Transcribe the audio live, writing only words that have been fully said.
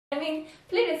mean,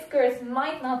 pleated skirts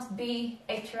might not be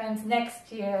a trend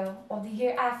next year or the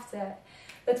year after,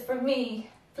 but for me,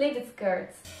 pleated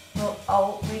skirts will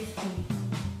always be.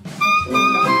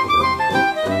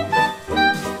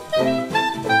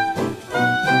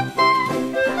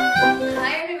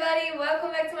 Hi everybody,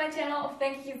 welcome back to my channel.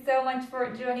 Thank you so much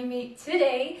for joining me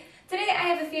today. Today I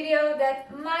have a video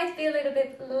that might be a little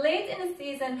bit late in the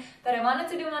season, but I wanted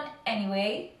to do one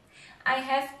anyway. I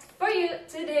have for you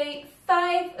today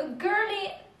 5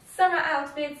 girly summer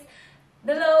outfits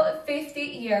below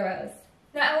 50 euros.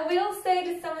 Now I will say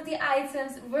that some of the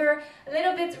items were a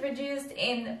little bit reduced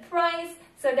in price,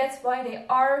 so that's why they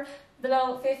are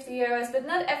below 50 euros, but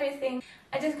not everything.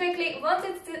 I just quickly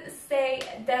wanted to say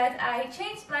that I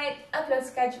changed my upload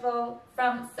schedule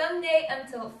from Sunday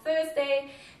until Thursday,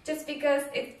 just because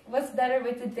it was better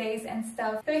with the days and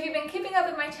stuff. So if you've been keeping up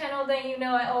with my channel, then you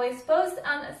know I always post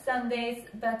on Sundays,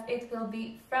 but it will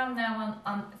be from now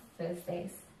on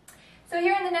Thursdays. So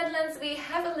here in the Netherlands we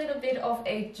have a little bit of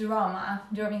a drama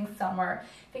during summer,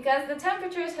 because the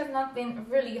temperatures have not been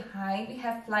really high. We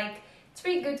have like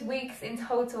 3 good weeks in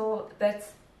total, but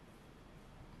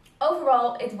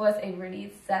overall it was a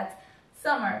really sad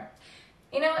summer.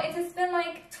 You know, it has been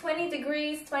like 20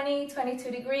 degrees,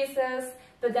 22 degrees,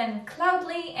 but then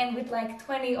cloudy and with like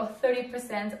 20 or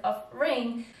 30% of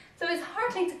rain. So it's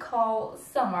hardly to call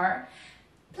summer.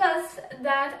 Plus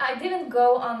that I didn't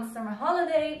go on summer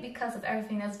holiday because of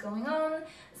everything that's going on.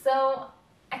 So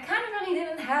I kind of really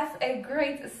didn't have a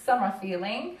great summer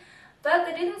feeling. But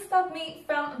that didn't stop me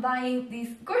from buying these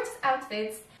gorgeous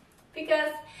outfits,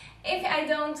 because if I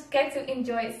don't get to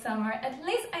enjoy summer, at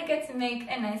least I get to make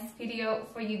a nice video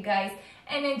for you guys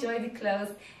and enjoy the clothes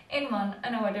in one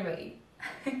another way.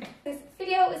 This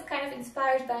video is kind of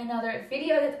inspired by another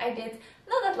video that I did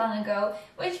not that long ago,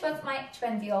 which was my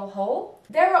Trendyol haul.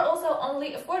 There were also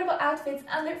only affordable outfits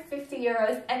under 50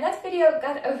 euros, and that video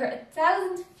got over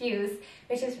 1,000 views,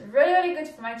 which is really good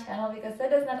for my channel, because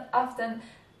that is not often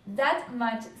that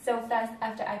much so fast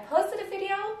after I posted a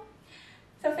video.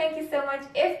 So thank you so much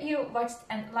if you watched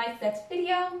and liked that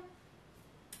video.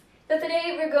 So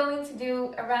today we're going to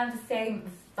do around the same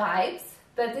vibes,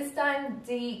 but this time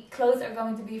the clothes are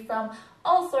going to be from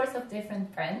all sorts of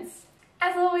different brands.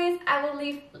 As always, I will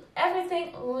leave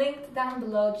everything linked down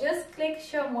below. Just click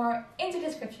show more in the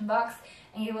description box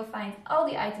and you will find all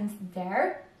the items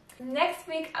there. Next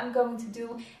week I'm going to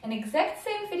do an exact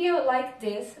same video like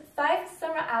this, 5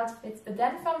 summer outfits, but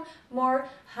then from more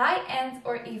high-end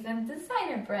or even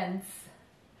designer brands.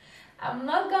 I'm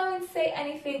not going to say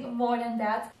anything more than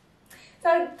that.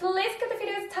 So please give the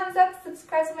video a thumbs up,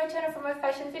 subscribe to my channel for more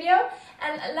fashion video,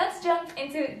 and let's jump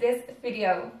into this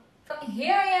video. So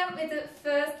here I am with the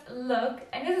first look,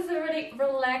 and this is a really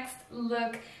relaxed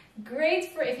look.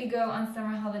 Great for if you go on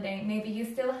summer holiday. Maybe you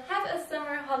still have a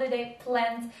summer holiday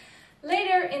planned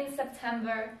later in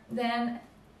September, then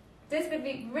this would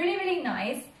be really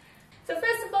nice. So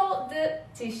first of all, the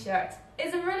t-shirt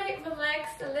is a really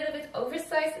relaxed, a little bit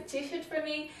oversized t-shirt for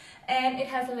me, and it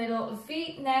has a little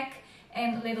V-neck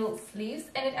and little sleeves,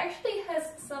 and it actually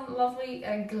has some lovely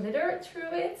glitter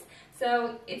through it,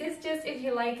 so it is just if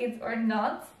you like it or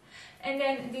not. And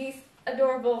then these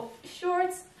adorable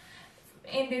shorts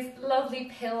in this lovely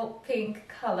pale pink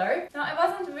color. Now I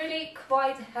wasn't really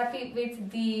quite happy with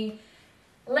the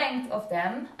length of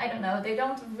them. I don't know, they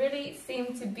don't really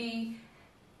seem to be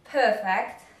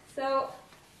perfect. So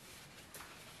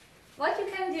what you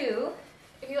can do,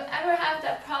 if you ever have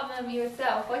that problem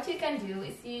yourself, what you can do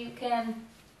is you can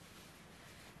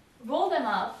roll them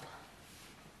up,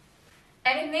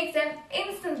 and it makes them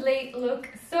instantly look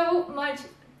so much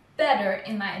better,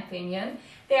 in my opinion.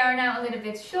 They are now a little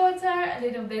bit shorter, a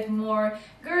little bit more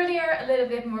girlier, a little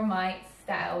bit more my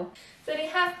style. So they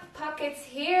have pockets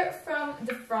here from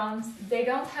the front, they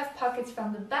don't have pockets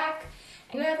from the back,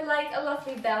 and you have like a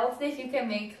lovely belt that you can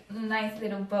make a nice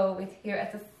little bow with here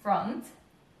at the front.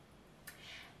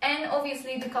 And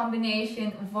obviously the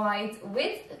combination white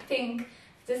with pink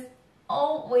just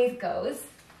always goes.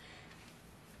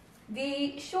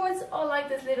 The shorts are like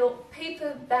this little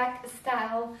paperback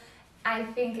style. I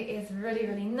think it is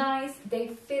really nice. They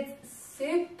fit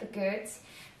super good.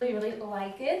 I really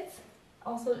like it.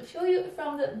 Also show you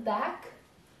from the back.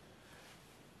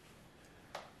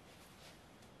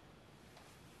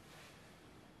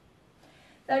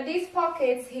 Now these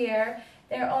pockets here,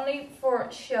 they're only for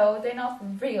show, they're not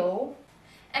real.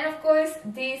 And of course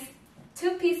these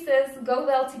 2 pieces go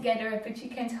well together, but you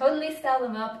can totally style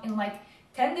them up in like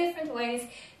 10 different ways.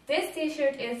 This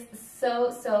t-shirt is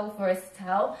so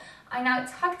versatile. I now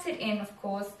tucked it in, of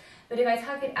course, but if I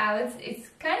tuck it out, it's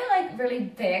kind of like really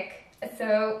big.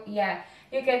 So yeah,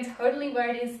 You can totally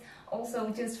wear this also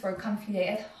just for a comfy day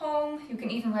at home. You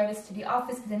can even wear this to the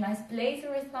office with a nice blazer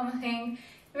or something.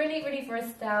 Really, really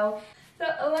versatile. So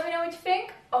let me know what you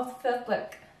think of the first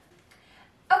look.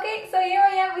 Okay, so here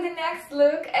I am with the next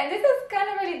look, and this is kind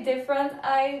of really different.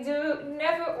 I do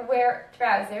never wear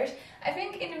trousers. I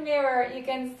think in the mirror you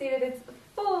can see that it's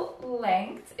full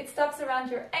length. It stops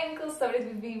around your ankles, so it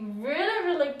would be really,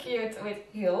 really cute with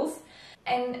heels.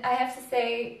 And I have to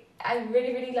say, I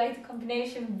really, really like the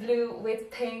combination blue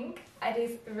with pink. It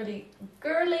is really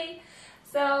girly.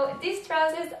 So these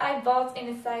trousers I bought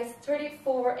in a size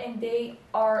 34 and they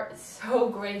are so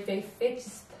great. They fit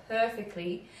just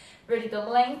perfectly. Really, the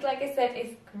length, like I said,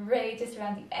 is great, just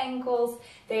around the ankles.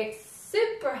 They're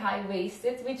super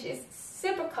high-waisted, which is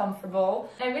super comfortable.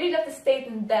 I really love the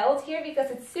statement belt here because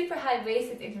it's super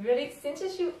high-waisted. It really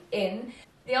cinches you in.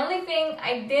 The only thing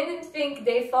I didn't think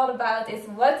they thought about is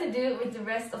what to do with the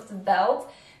rest of the belt,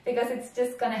 because it's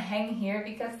just gonna hang here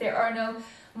because there are no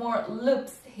more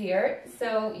loops here.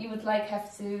 So you would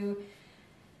have to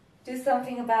do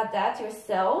something about that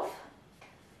yourself.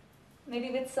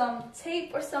 Maybe with some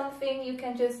tape or something, you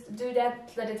can just do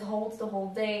that, let it hold the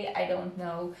whole day, I don't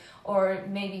know. Or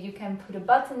maybe you can put a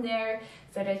button there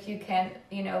so that you can,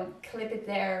 you know, clip it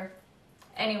there.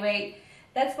 Anyway,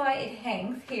 that's why it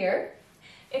hangs here.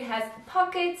 It has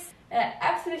pockets, and I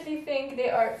absolutely think they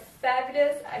are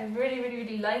fabulous. I really, really,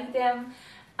 really like them.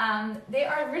 They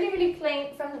are really, really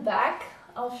plain from the back.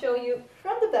 I'll show you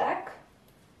from the back.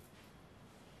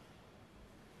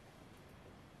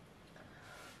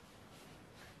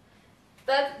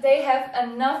 But they have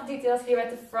enough details here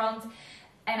at the front,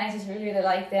 and I just really, really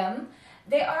like them.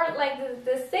 They are like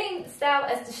the same style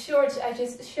as the shorts I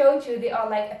just showed you. They are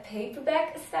like a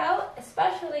paperback style,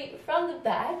 especially from the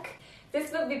back.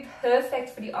 This would be perfect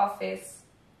for the office.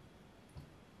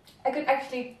 I could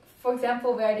actually, for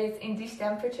example, wear this in these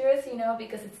temperatures, you know,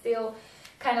 because it's still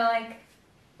kind of like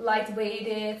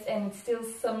light-weighted and it's still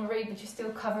summery, but you're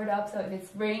still covered up. So if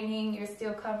it's raining, you're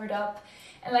still covered up.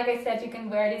 And like I said, you can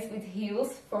wear this with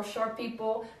heels for short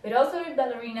people, but also with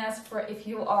ballerinas for if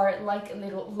you are like a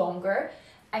little longer.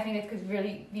 I think it could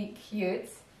really be cute.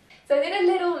 So I did a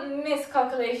little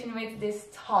miscalculation with this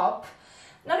top.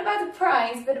 Not about the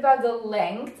price, but about the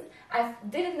length. I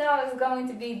didn't know it was going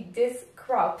to be this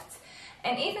cropped.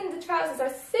 And even the trousers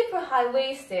are super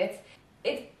high-waisted.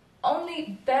 It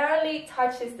only barely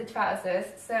touches the trousers.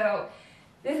 So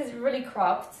this is really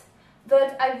cropped.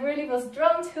 But I really was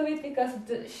drawn to it because of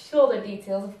the shoulder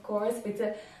details, of course, with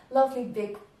the lovely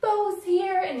big bows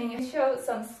here, and then you show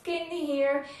some skin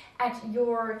here at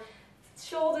your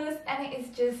shoulders, and it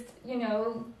is just, you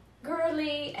know,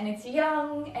 girly, and it's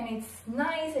young, and it's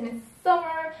nice, and it's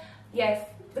summer. Yes,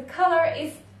 the color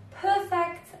is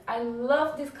perfect. I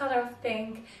love this color of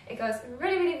pink. It goes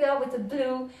really, really well with the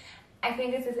blue. I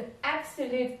think this is an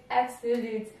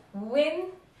absolute win.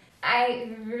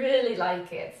 I really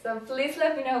like it, so please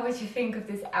let me know what you think of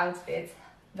this outfit.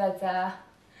 But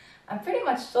I'm pretty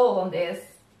much sold on this.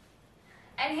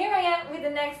 And here I am with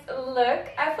the next look.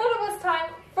 I thought it was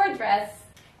time for a dress.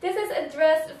 This is a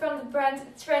dress from the brand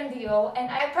Trendyol,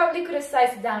 and I probably could have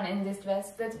sized down in this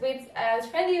dress, but with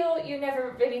Trendyol you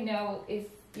never really know if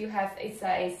you have a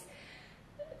size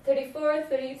 34,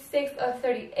 36 or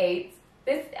 38.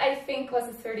 This I think was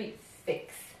a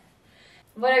 36.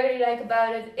 What I really like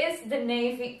about it is the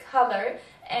navy color,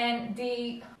 and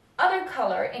the other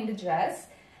color in the dress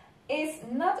is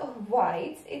not a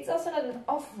white, it's also not an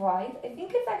off-white. I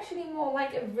think it's actually more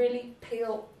like a really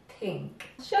pale pink.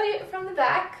 I'll show you from the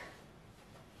back.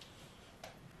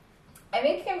 I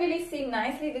think you can really see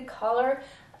nicely the color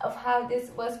of how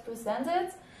this was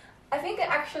presented. I think it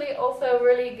actually also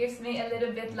really gives me a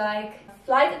little bit like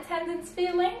flight attendants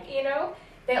feeling, you know.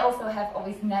 They also have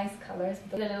always nice colors,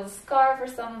 but a little scarf or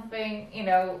something, you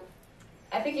know,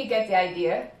 I think you get the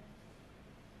idea.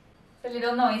 It's a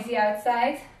little noisy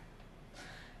outside.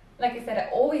 Like I said, it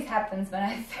always happens when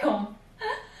I film.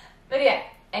 But yeah,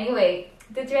 anyway,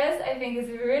 the dress I think is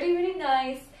really, really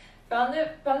nice. From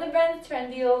the brand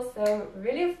Trendyol, so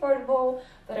really affordable,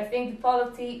 but I think the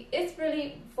quality is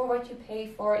really for what you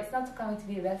pay for. It's not going to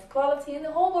be the best quality in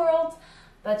the whole world,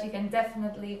 but you can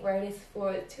definitely wear this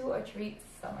for 2 or 3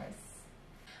 summers.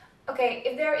 Okay,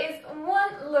 if there is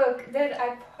one look that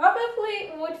I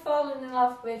probably would fall in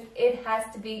love with, it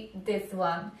has to be this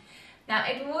one. Now,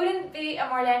 it wouldn't be a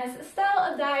Marlene's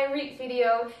Style Diary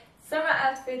video, summer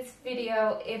outfits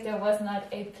video, if there was not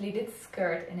a pleated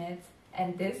skirt in it.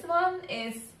 And this one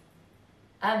is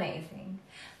amazing.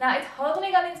 Now, I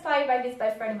totally got inspired by this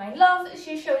by Freddie My Love.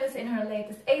 She showed this in her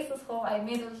latest ASOS haul. I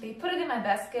immediately put it in my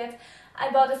basket. I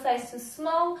bought a size too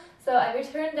small, so I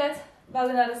returned that bought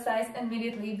another size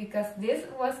immediately because this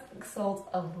was sold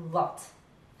a lot.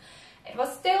 It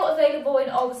was still available in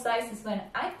all the sizes when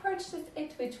I purchased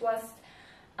it, which was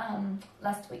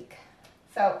last week.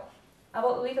 So I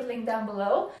will leave a link down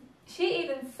below. She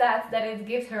even said that it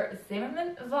gives her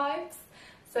Zimmerman vibes,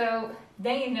 so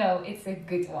then you know it's a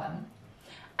good one.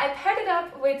 I paired it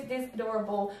up with this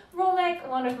adorable roll neck,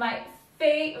 one of my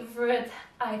favorite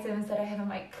items that I have in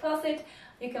my closet.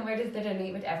 You can wear this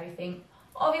literally with everything.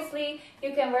 Obviously,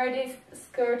 you can wear this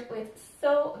skirt with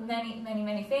so many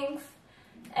things,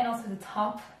 and also the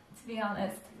top, to be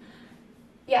honest.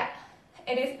 Yeah,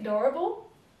 it is adorable.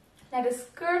 Now the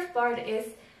skirt part is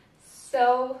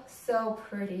so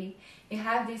pretty. You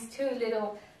have these two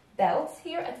little belts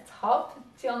here at the top.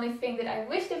 The only thing that I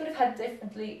wish they would have had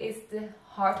differently is the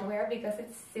hardware, because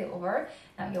it's silver.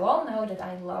 Now you all know that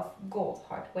I love gold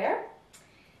hardware.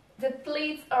 The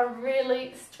pleats are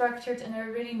really structured and are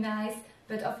really nice,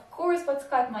 but of course what's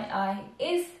caught my eye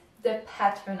is the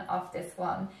pattern of this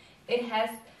one. It has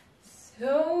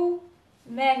so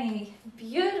many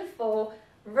beautiful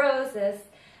roses,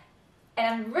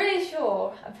 and I'm pretty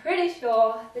sure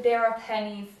that they are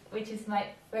pennies, which is my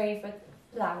favorite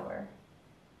flower.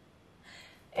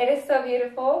 It is so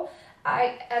beautiful.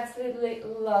 I absolutely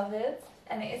love it,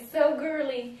 and it is so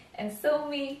girly and so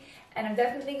me, and I'm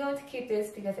definitely going to keep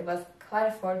this because it was quite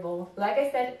affordable. Like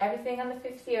I said, everything under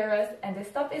 50 euros, and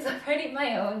this top is already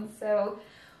my own, so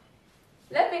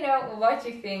let me know what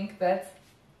you think. But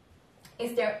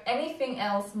is there anything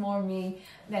else more me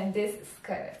than this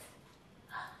skirt?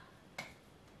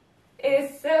 It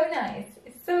is so nice,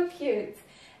 it's so cute.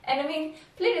 And I mean,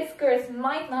 pleated skirts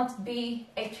might not be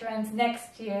a trend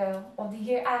next year or the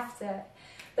year after,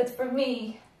 but for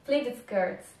me, pleated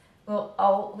skirts will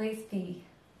always be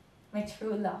my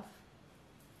true love.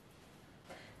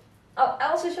 Oh,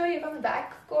 I'll also show you from the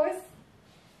back, of course.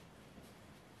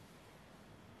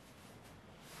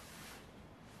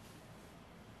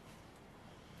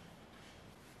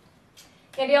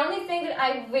 Yeah, the only thing that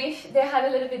I wish they had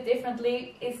a little bit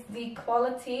differently is the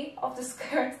quality of the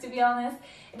skirt, to be honest.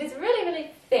 It is really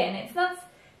thin. It's not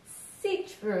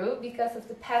see-through because of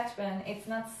the pattern, it's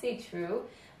not see-through,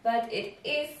 but it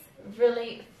is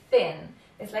really thin.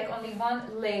 It's like only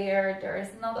one layer, there is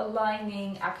not a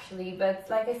lining actually, but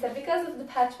like I said, because of the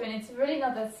pattern, it's really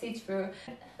not that see-through.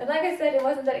 But like I said, it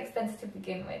wasn't that expensive to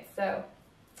begin with, so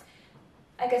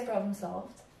I guess problem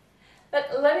solved. But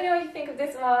let me know what you think of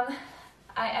this one.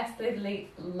 I absolutely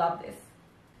love this.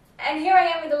 And here I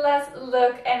am with the last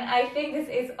look, and I think this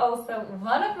is also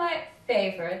one of my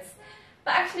favorites.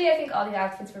 But actually I think all the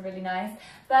outfits were really nice.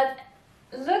 But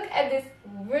look at this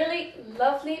really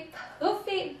lovely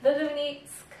puffy balloony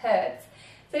skirt.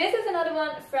 So this is another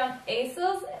one from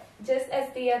ASOS, just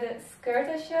as the other skirt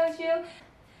I showed you.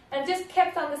 And just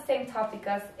kept on the same top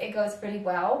because it goes pretty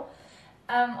well.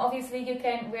 Obviously you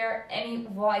can wear any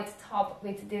white top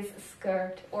with this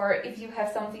skirt, or if you have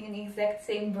something in the exact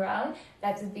same brown,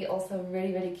 that would be also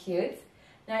really cute.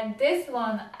 Now this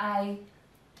one I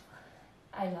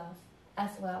love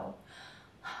as well.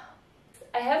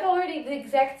 I have already the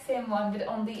exact same one, but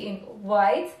only in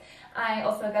white. I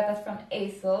also got that from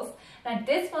ASOS. Now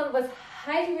this one was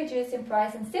highly reduced in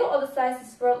price, and still all the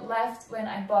sizes were left when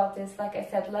I bought this, like I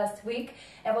said last week.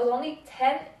 It was only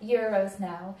 10 euros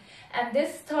now. And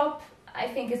this top I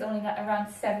think is only around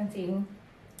 17.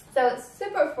 So it's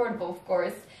super affordable, of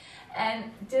course. And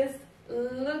just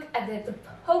look at it. The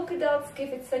polka dots give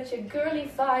it such a girly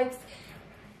vibes,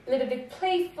 a little bit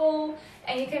playful,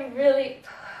 and you can really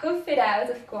puff it out,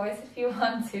 of course, if you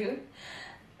want to.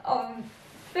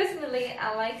 Personally,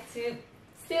 I like to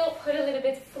still put a little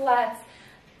bit flat,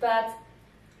 but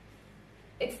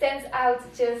it stands out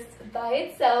just by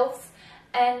itself.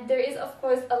 And there is, of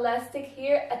course, elastic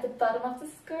here at the bottom of the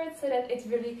skirt, so that it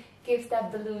really gives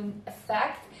that balloon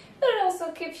effect, but it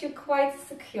also keeps you quite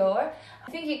secure. I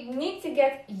think you need to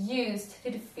get used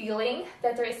to the feeling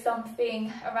that there is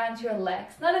something around your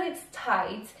legs. Not that it's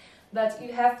tight, but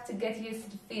you have to get used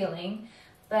to the feeling.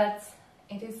 But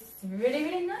it is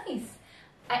really nice.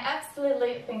 I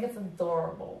absolutely think it's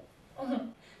adorable.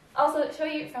 Also show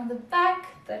you from the back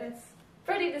that it's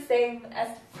pretty the same as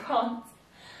the front.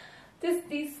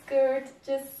 This skirt,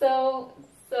 just so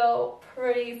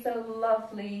pretty, so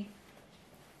lovely.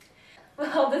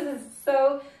 Well, this is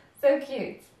so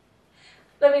cute.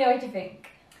 Let me know what you think.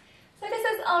 So this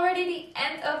is already the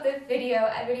end of the video.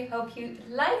 I really hope you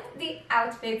liked the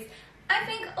outfits. I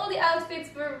think all the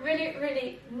outfits were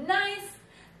really nice.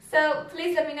 So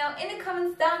please let me know in the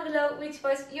comments down below which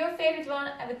was your favorite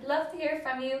one. I would love to hear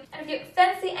from you. And if you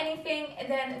fancy anything,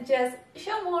 then just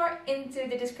show more into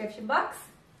the description box.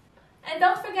 And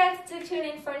don't forget to tune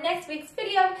in for next week's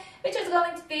video, which is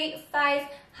going to be 5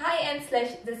 high-end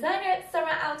 / designer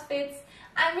summer outfits.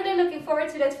 I'm really looking forward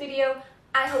to that video.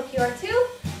 I hope you are too.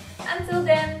 Until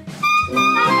then,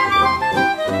 bye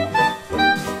guys!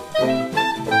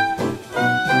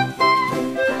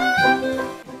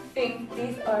 I think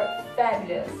these are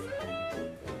fabulous.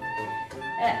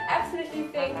 I absolutely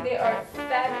think they are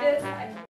fabulous.